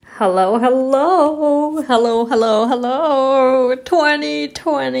Hello, hello, hello, hello, hello,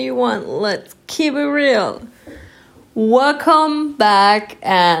 2021, let's keep it real. Welcome back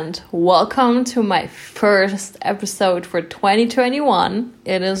and welcome to my first episode for 2021.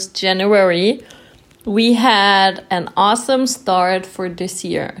 It is January. We had an awesome start for this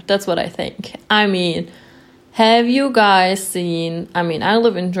year. That's what I think. Have you guys seen, I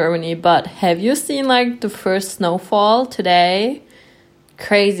live in Germany, but have you seen like the first snowfall today?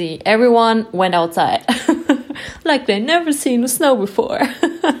 Crazy. Everyone went outside like they never seen the snow before.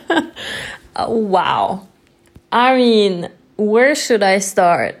 Wow. Where should I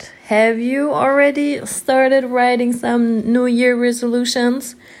start? Have you already started writing some New Year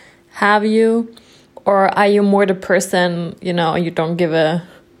resolutions? Have you? Or are you more the person, you don't give a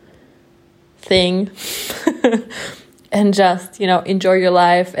thing and just, enjoy your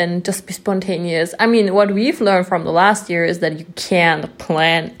life and just be spontaneous? What we've learned from the last year is that you can't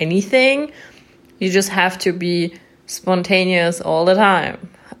plan anything. You just have to be spontaneous all the time.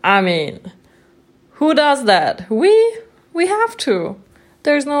 Who does that? We have to.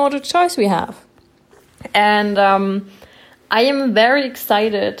 There's no other choice we have. And I am very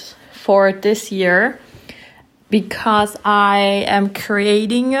excited for this year because I am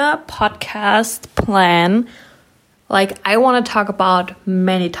creating a podcast plan. I want to talk about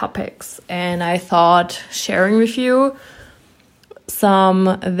many topics, and I thought sharing with you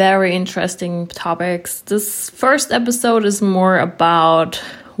some very interesting topics. This first episode is more about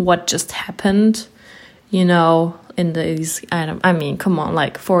what just happened, in these,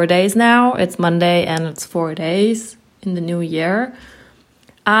 4 days now. It's Monday and it's 4 days in the new year.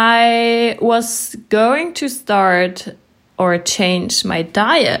 I was going to start or change my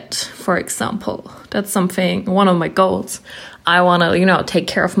diet, for example. That's one of my goals. I want to, take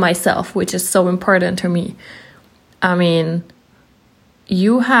care of myself, which is so important to me.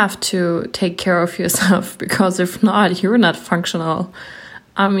 You have to take care of yourself because if not, you're not functional.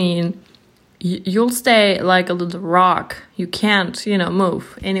 You'll stay like a little rock. You can't,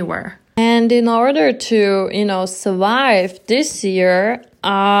 move anywhere. And in order to, survive this year,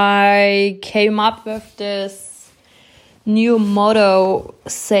 I came up with this new motto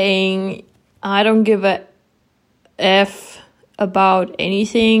saying, I don't give a F about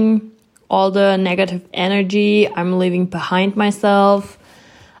anything, all the negative energy I'm leaving behind myself.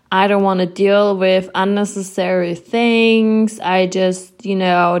 I don't want to deal with unnecessary things. I just,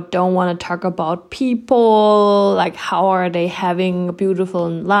 don't want to talk about people, like how are they having beautiful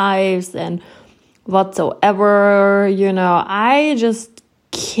lives and whatsoever, I just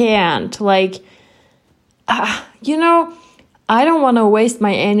can't, I don't want to waste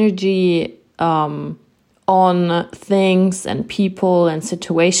my energy on things and people and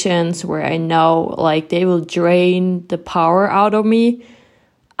situations where I know they will drain the power out of me.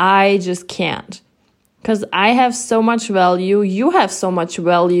 I just can't. Because I have so much value, you have so much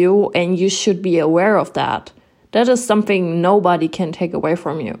value, and you should be aware of that. That is something nobody can take away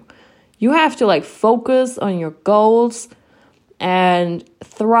from you. You have to focus on your goals and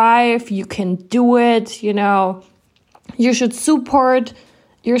thrive. You can do it, You should support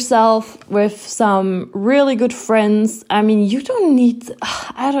yourself with some really good friends. You don't need,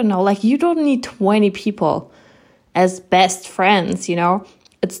 you don't need 20 people as best friends,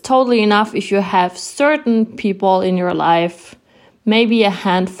 It's totally enough if you have certain people in your life, maybe a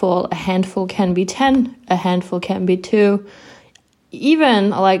handful can be 10, a handful can be 2,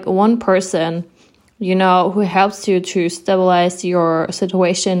 even one person, who helps you to stabilize your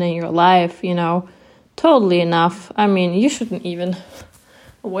situation in your life, totally enough. You shouldn't even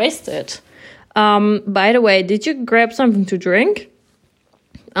waste it. By the way, did you grab something to drink?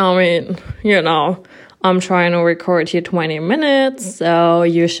 I'm trying to record here 20 minutes, so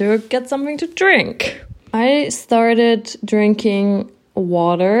you should get something to drink. I started drinking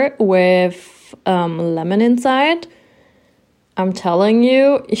water with lemon inside. I'm telling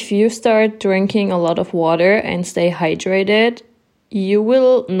you, if you start drinking a lot of water and stay hydrated, you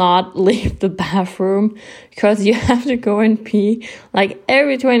will not leave the bathroom because you have to go and pee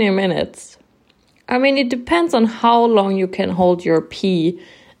every 20 minutes. It depends on how long you can hold your pee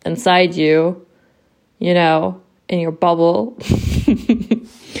inside you, in your bubble.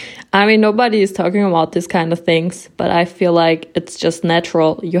 Nobody is talking about this kind of things, but I feel like it's just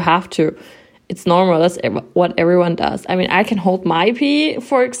natural. You have to. It's normal. That's what everyone does. I can hold my pee,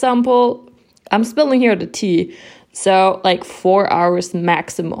 for example. I'm spilling here the tea. So 4 hours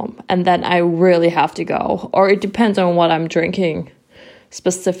maximum. And then I really have to go. Or it depends on what I'm drinking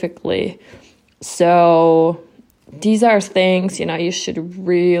specifically. So these are things, you should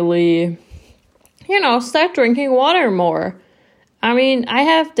really, start drinking water more. I mean, I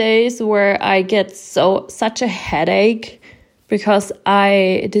have days where I get such a headache because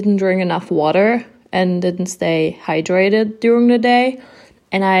I didn't drink enough water and didn't stay hydrated during the day.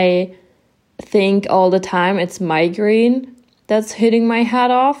 And I think all the time it's migraine that's hitting my head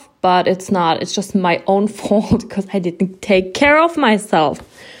off, but it's not. It's just my own fault because I didn't take care of myself.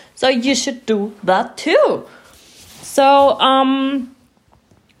 So you should do that too. So,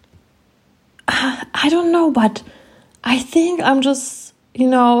 I don't know, but I think I'm just,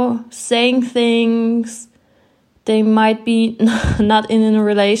 saying things. They might be not in a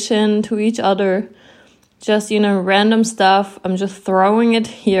relation to each other. Just, random stuff. I'm just throwing it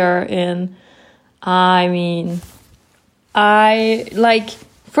here in. I mean,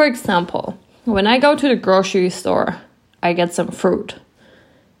 for example, when I go to the grocery store, I get some fruit.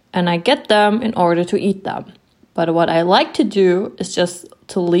 And I get them in order to eat them. But what I like to do is just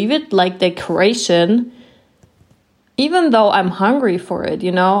to leave it like decoration. Even though I'm hungry for it,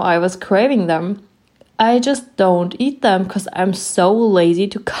 I was craving them. I just don't eat them because I'm so lazy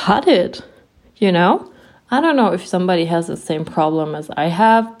to cut it, I don't know if somebody has the same problem as I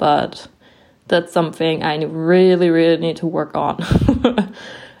have, but that's something I really, really need to work on.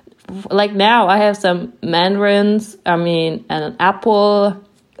 Like now I have some mandarins, and an apple,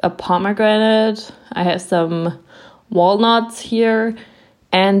 a pomegranate. I have some walnuts here,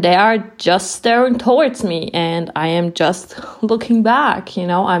 and they are just staring towards me, and I am just looking back.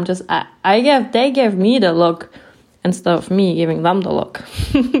 They gave me the look instead of me giving them the look.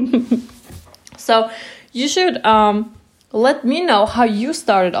 So you should let me know how you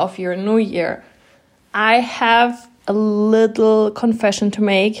started off your new year. I have a little confession to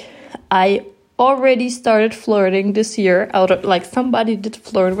make. I already started flirting this year. Somebody did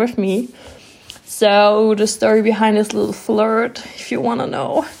flirt with me. So the story behind this little flirt, if you want to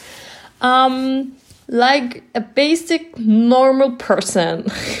know. Like a basic normal person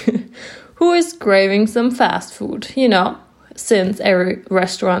who is craving some fast food, since every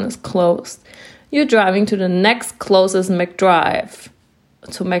restaurant is closed. You're driving to the next closest McDrive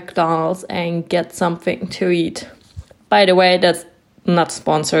to McDonald's and get something to eat. By the way, that's not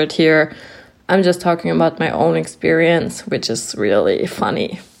sponsored here. I'm just talking about my own experience, which is really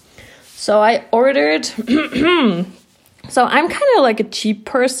funny. So I ordered, so I'm kind of like a cheap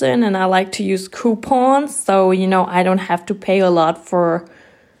person and I like to use coupons. So, I don't have to pay a lot for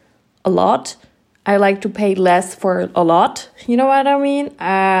a lot. I like to pay less for a lot. You know what I mean?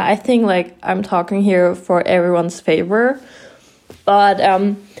 I think I'm talking here for everyone's favor. But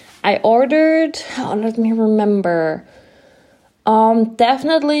I ordered, let me remember.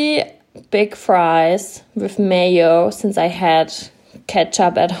 Definitely big fries with mayo since I had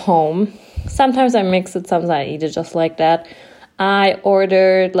ketchup at home. Sometimes I mix it, sometimes I eat it just like that. I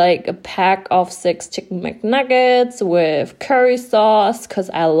ordered a pack of 6 chicken McNuggets with curry sauce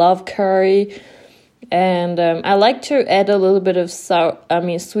because I love curry. And I like to add a little bit of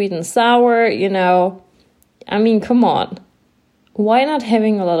sweet and sour, come on. Why not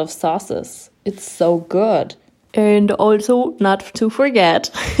having a lot of sauces? It's so good. And also, not to forget,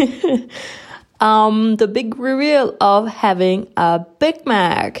 the big reveal of having a Big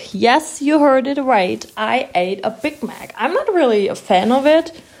Mac. Yes, you heard it right. I ate a Big Mac. I'm not really a fan of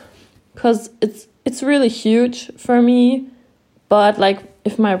it because it's really huge for me. But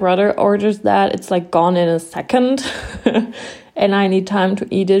if my brother orders that, it's gone in a second. And I need time to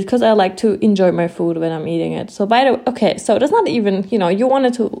eat it because I like to enjoy my food when I'm eating it. So so that's not even, you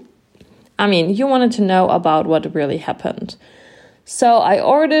wanted to know about what really happened. So I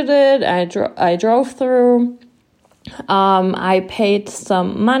ordered it, I drove through, I paid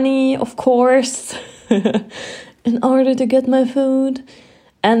some money, of course, in order to get my food.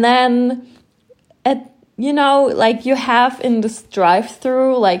 And then, you have in this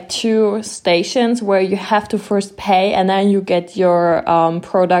drive-through, 2 stations where you have to first pay and then you get your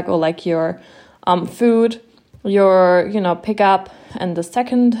product or your food, your pickup and the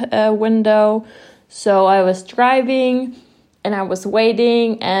second window. So I was driving and I was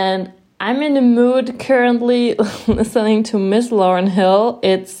waiting and I'm in the mood currently listening to Miss Lauryn Hill.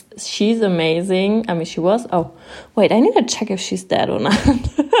 She's amazing. She was. Oh, wait, I need to check if she's dead or not.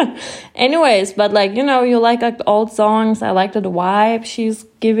 Anyways, but you like the old songs. I like the vibe she's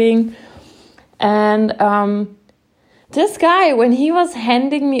giving. And this guy, when he was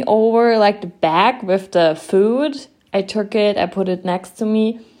handing me over the bag with the food, I took it, I put it next to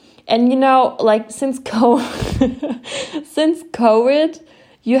me. And since COVID,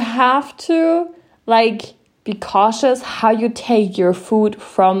 you have to be cautious how you take your food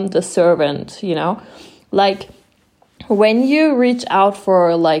from the servant, when you reach out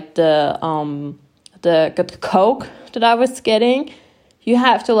for the Coke that I was getting, you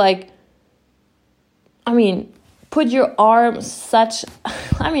have to put your arm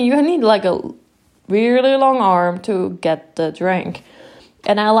you need a really long arm to get the drink.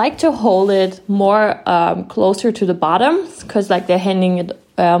 And I like to hold it more closer to the bottom, because they're handing it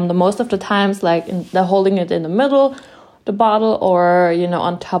the most of the times, they're holding it in the middle, the bottle, or,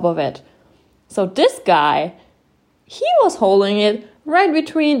 on top of it. So this guy, he was holding it right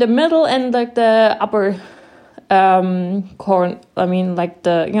between the middle and the upper the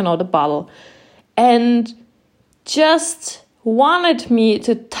bottle. And just wanted me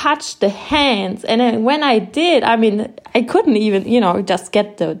to touch the hands. And then when I did, I couldn't even, just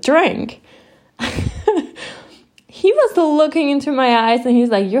get the drink. He was looking into my eyes and he's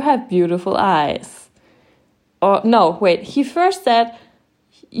like, "You have beautiful eyes." Or no, wait, he first said,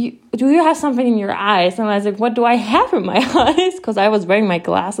 "Do you have something in your eyes?" And I was like, "What do I have in my eyes?" Because I was wearing my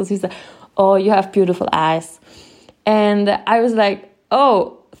glasses. He said, "Oh, you have beautiful eyes." And I was like,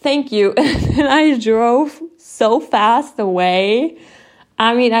 "Oh, thank you." And I drove so fast away.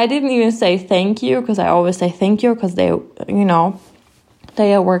 I didn't even say thank you, because I always say thank you because they are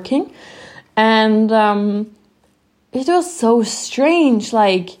working. And it was so strange.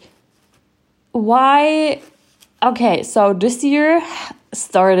 Why? Okay, so this year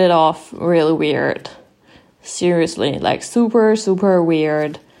started off really weird. Seriously, super, super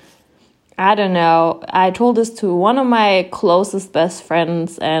weird. I don't know. I told this to one of my closest best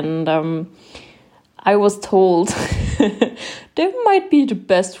friends, and I was told that might be the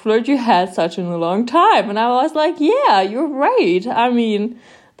best flirt you had such in a long time. And I was like, yeah, you're right.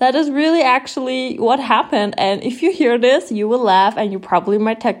 That is really actually what happened. And if you hear this, you will laugh, and you probably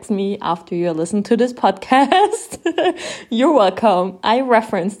might text me after you listen to this podcast. You're welcome. I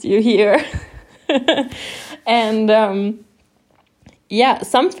referenced you here. And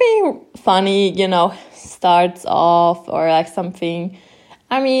something funny, starts off, or something.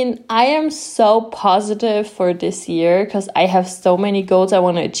 I am so positive for this year because I have so many goals I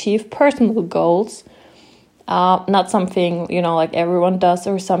want to achieve, personal goals. Not something, everyone does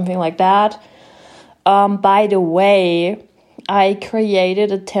or something like that. By the way, I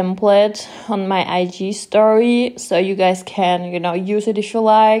created a template on my IG story, so you guys can, use it if you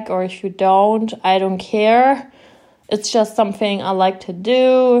like, or if you don't, I don't care. It's just something I like to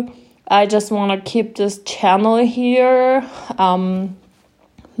do. I just want to keep this channel here,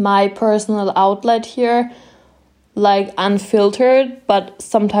 my personal outlet here, unfiltered, but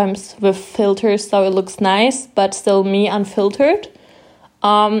sometimes with filters, so it looks nice, but still me unfiltered.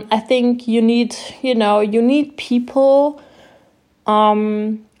 I think you need people,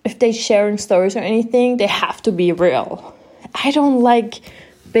 if they sharing stories or anything, they have to be real. I don't like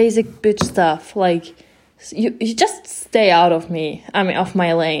basic bitch stuff. You just stay out of me. Of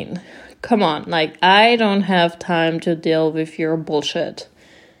my lane. Come on. I don't have time to deal with your bullshit.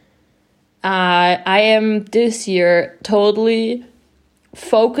 I am this year totally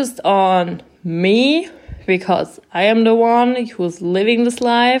focused on me, because I am the one who's living this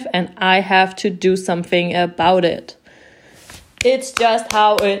life and I have to do something about it. It's just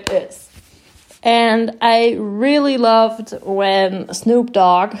how it is. And I really loved when Snoop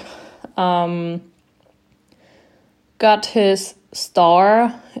Dogg got his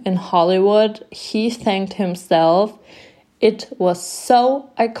star in Hollywood. He thanked himself. It was so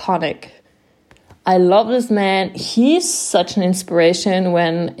iconic. I love this man. He's such an inspiration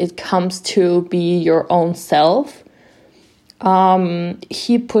when it comes to be your own self.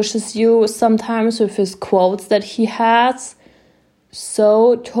 He pushes you sometimes with his quotes that he has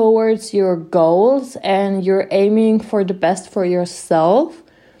so towards your goals, and you're aiming for the best for yourself,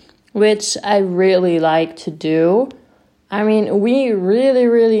 which I really like to do. We really,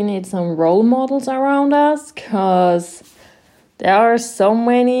 really need some role models around us, because there are so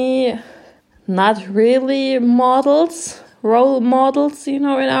many not really role models, in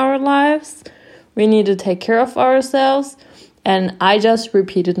our lives. We need to take care of ourselves. And I just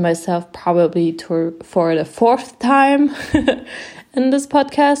repeated myself probably for the fourth time in this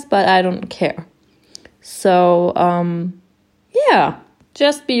podcast, but I don't care. So,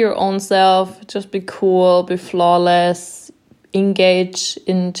 just be your own self. Just be cool, be flawless, engage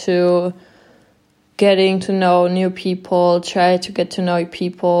into getting to know new people, try to get to know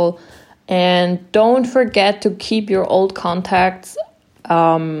people. And don't forget to keep your old contacts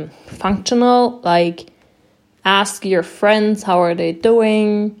functional. Ask your friends, how are they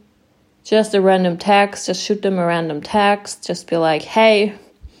doing? Just a random text. Just shoot them a random text. Just be like, hey,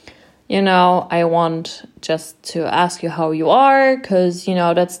 I want just to ask you how you are. Because,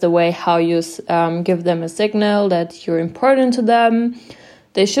 that's the way how you give them a signal that you're important to them.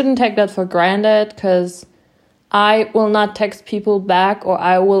 they shouldn't take that for granted, because I will not text people back, or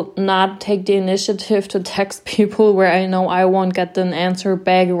I will not take the initiative to text people where I know I won't get an answer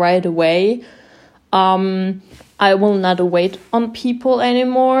back right away. I will not wait on people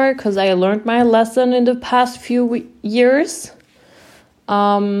anymore, because I learned my lesson in the past few years.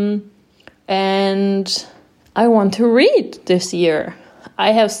 And I want to read this year.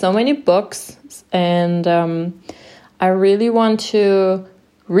 I have so many books, and I really want to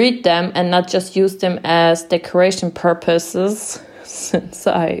read them and not just use them as decoration purposes. Since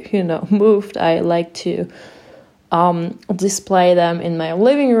I, moved, I like to display them in my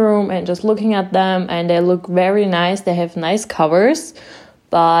living room and just looking at them, and they look very nice. They have nice covers,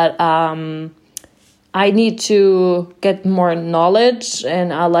 but I need to get more knowledge,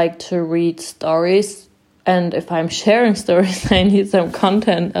 and I like to read stories. And if I'm sharing stories, I need some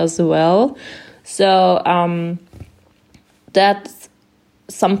content as well. So that's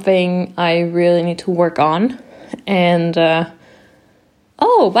something I really need to work on. And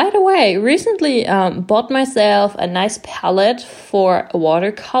by the way, recently bought myself a nice palette for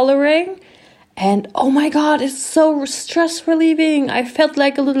watercoloring. And oh my god, it's so stress relieving. I felt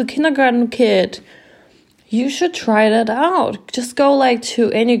like a little kindergarten kid. You should try that out. Just go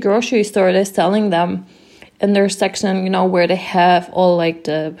to any grocery store, they're selling them in their section, where they have all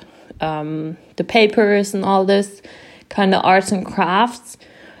the papers and all this kind of arts and crafts.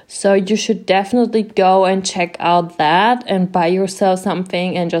 So you should definitely go and check out that and buy yourself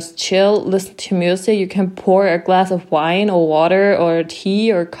something and just chill, listen to music. You can pour a glass of wine or water or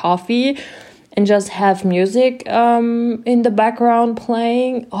tea or coffee and just have music in the background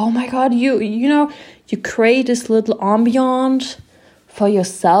playing. Oh my god, you create this little ambient for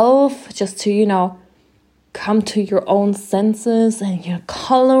yourself just to, come to your own senses and your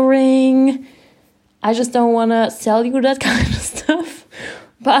coloring. I just don't want to sell you that kind of stuff,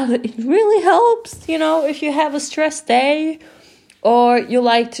 but it really helps, if you have a stressed day or you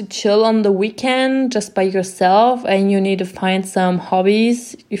like to chill on the weekend just by yourself and you need to find some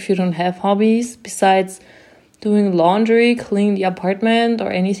hobbies if you don't have hobbies besides doing laundry, cleaning the apartment or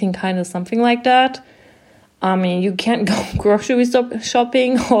anything kind of something like that. I mean, you can't go grocery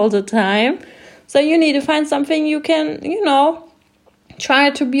shopping all the time. So you need to find something you can, try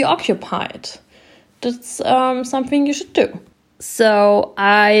to be occupied. That's something you should do. So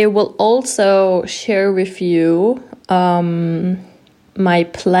I will also share with you my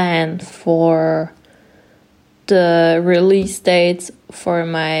plan for the release dates for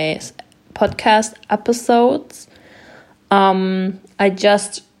my podcast episodes. I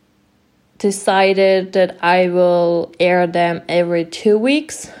just decided that I will air them every 2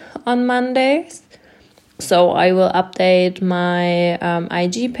 weeks on Mondays. So I will update my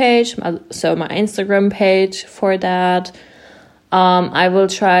IG page, so my Instagram page for that. I will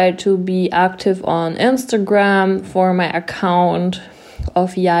try to be active on Instagram for my account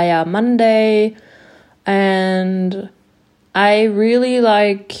of Yaya Monday. And I really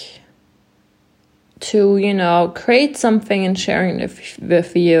like to, create something and sharing it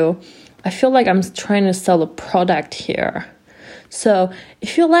with you. I feel like I'm trying to sell a product here. So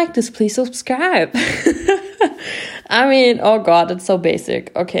if you like this, please subscribe. I mean, oh god, it's so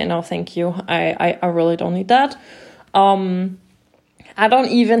basic. Okay, no, thank you. I really don't need that. I don't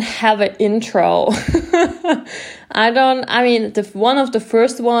even have an intro. One of the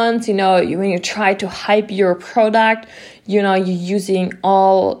first ones, when you try to hype your product, you're using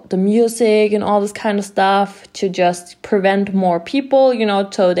all the music and all this kind of stuff to just prevent more people,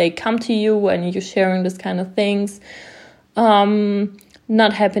 so they come to you when you're sharing this kind of things.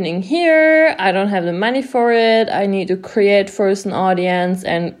 Not happening here. I don't have the money for it. I need to create first an audience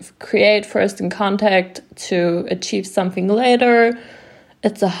and create first in contact to achieve something later.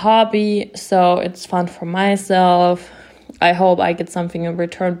 It's a hobby, so it's fun for myself. I hope I get something in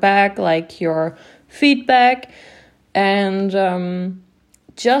return back, like your feedback. And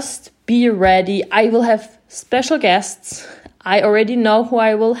just be ready. I will have special guests. I already know who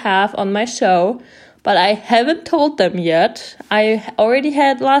I will have on my show, but I haven't told them yet. I already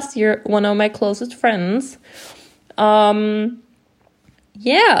had last year one of my closest friends. So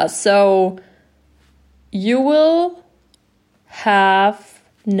you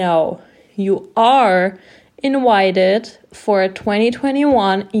are invited for a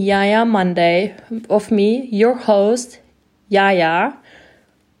 2021 Yaya Monday of me, your host, Yaya,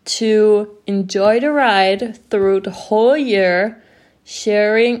 to enjoy the ride through the whole year,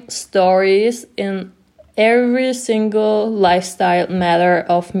 sharing stories in every single lifestyle matter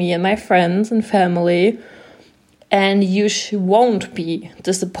of me and my friends and family. And you won't be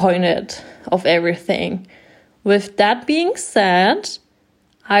disappointed of everything. With that being said,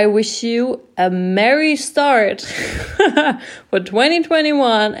 I wish you a merry start for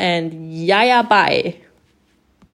 2021 and yeah, bye.